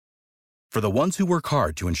For the ones who work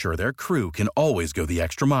hard to ensure their crew can always go the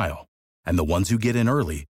extra mile, and the ones who get in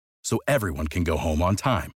early so everyone can go home on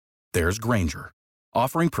time, there's Grainger,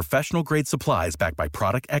 offering professional-grade supplies backed by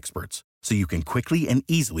product experts so you can quickly and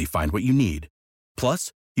easily find what you need.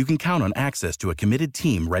 Plus, you can count on access to a committed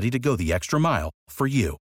team ready to go the extra mile for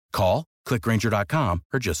you. Call, click Grainger.com,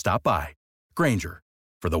 or just stop by. Grainger,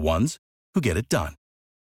 for the ones who get it done.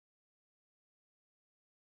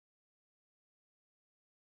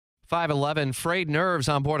 5:11, frayed nerves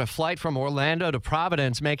on board a flight from Orlando to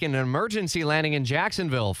Providence, making an emergency landing in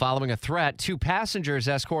Jacksonville following a threat. 2 passengers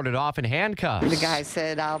escorted off in handcuffs. The guy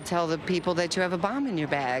said, "I'll tell the people that you have a bomb in your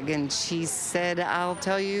bag." And she said, I'll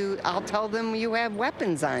tell them you have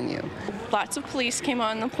weapons on you. Lots of police came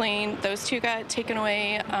on the plane. Those 2 got taken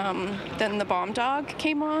away. Then the bomb dog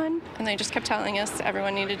came on, and they just kept telling us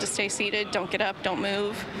everyone needed to stay seated. Don't get up, don't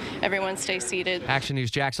move. Everyone stay seated. Action News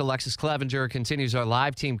Jack's Alexus Cleavenger continues our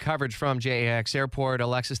live team coverage from JAX Airport.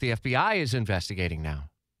 Alexis, the FBI is investigating now.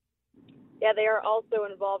 Yeah, they are also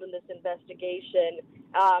involved in this investigation.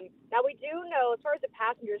 Now, we do know, as far as the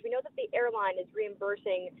passengers, we know that the airline is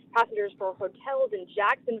reimbursing passengers for hotels in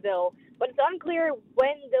Jacksonville, but it's unclear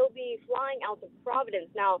when they'll be flying out to Providence.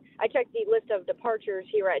 Now, I checked the list of departures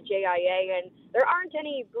here at JIA, and there aren't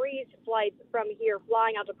any Breeze flights from here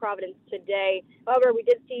flying out to Providence today. However, we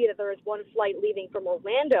did see that there is one flight leaving from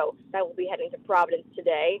Orlando that will be heading to Providence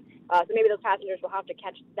today. So maybe those passengers will have to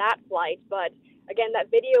catch that flight, but again, that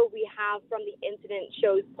video we have from the incident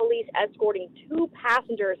shows police escorting 2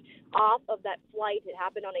 passengers off of that flight. It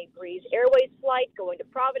happened on a Breeze Airways flight going to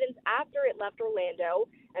Providence after it left Orlando.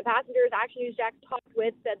 And passengers Action News Jack talked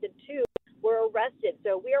with said the 2 were arrested.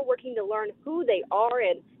 So we are working to learn who they are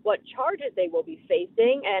and what charges they will be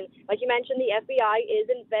facing. And like you mentioned, the FBI is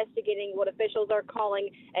investigating what officials are calling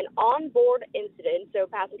an onboard incident. So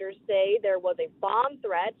passengers say there was a bomb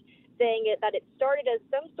threat, saying that it started as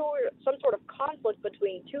some sort of conflict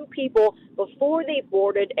between 2 people before they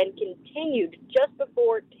boarded and continued just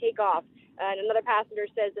before takeoff. And another passenger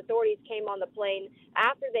says authorities came on the plane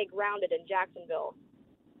after they grounded in Jacksonville.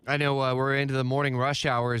 I know we're into the morning rush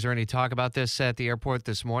hour. Is there any talk about this at the airport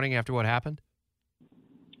this morning after what happened?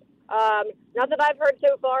 Not that I've heard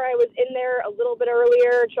so far. I was in there a little bit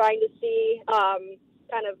earlier trying to see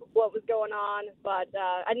kind of what was going on, but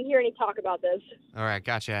I didn't hear any talk about this. All right,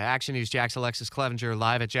 gotcha. Action News Jack's Alexus Cleavenger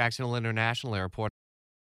live at Jacksonville International Airport.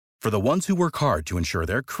 For the ones who work hard to ensure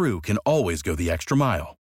their crew can always go the extra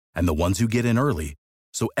mile, and the ones who get in early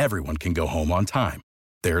so everyone can go home on time,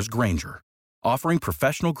 there's Grainger, offering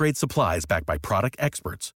professional-grade supplies backed by product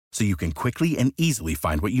experts so you can quickly and easily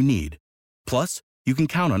find what you need. Plus, you can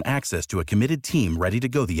count on access to a committed team ready to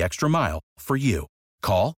go the extra mile for you.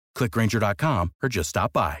 Call, click Grainger.com, or just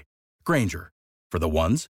stop by. Grainger, for the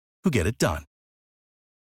ones who get it done.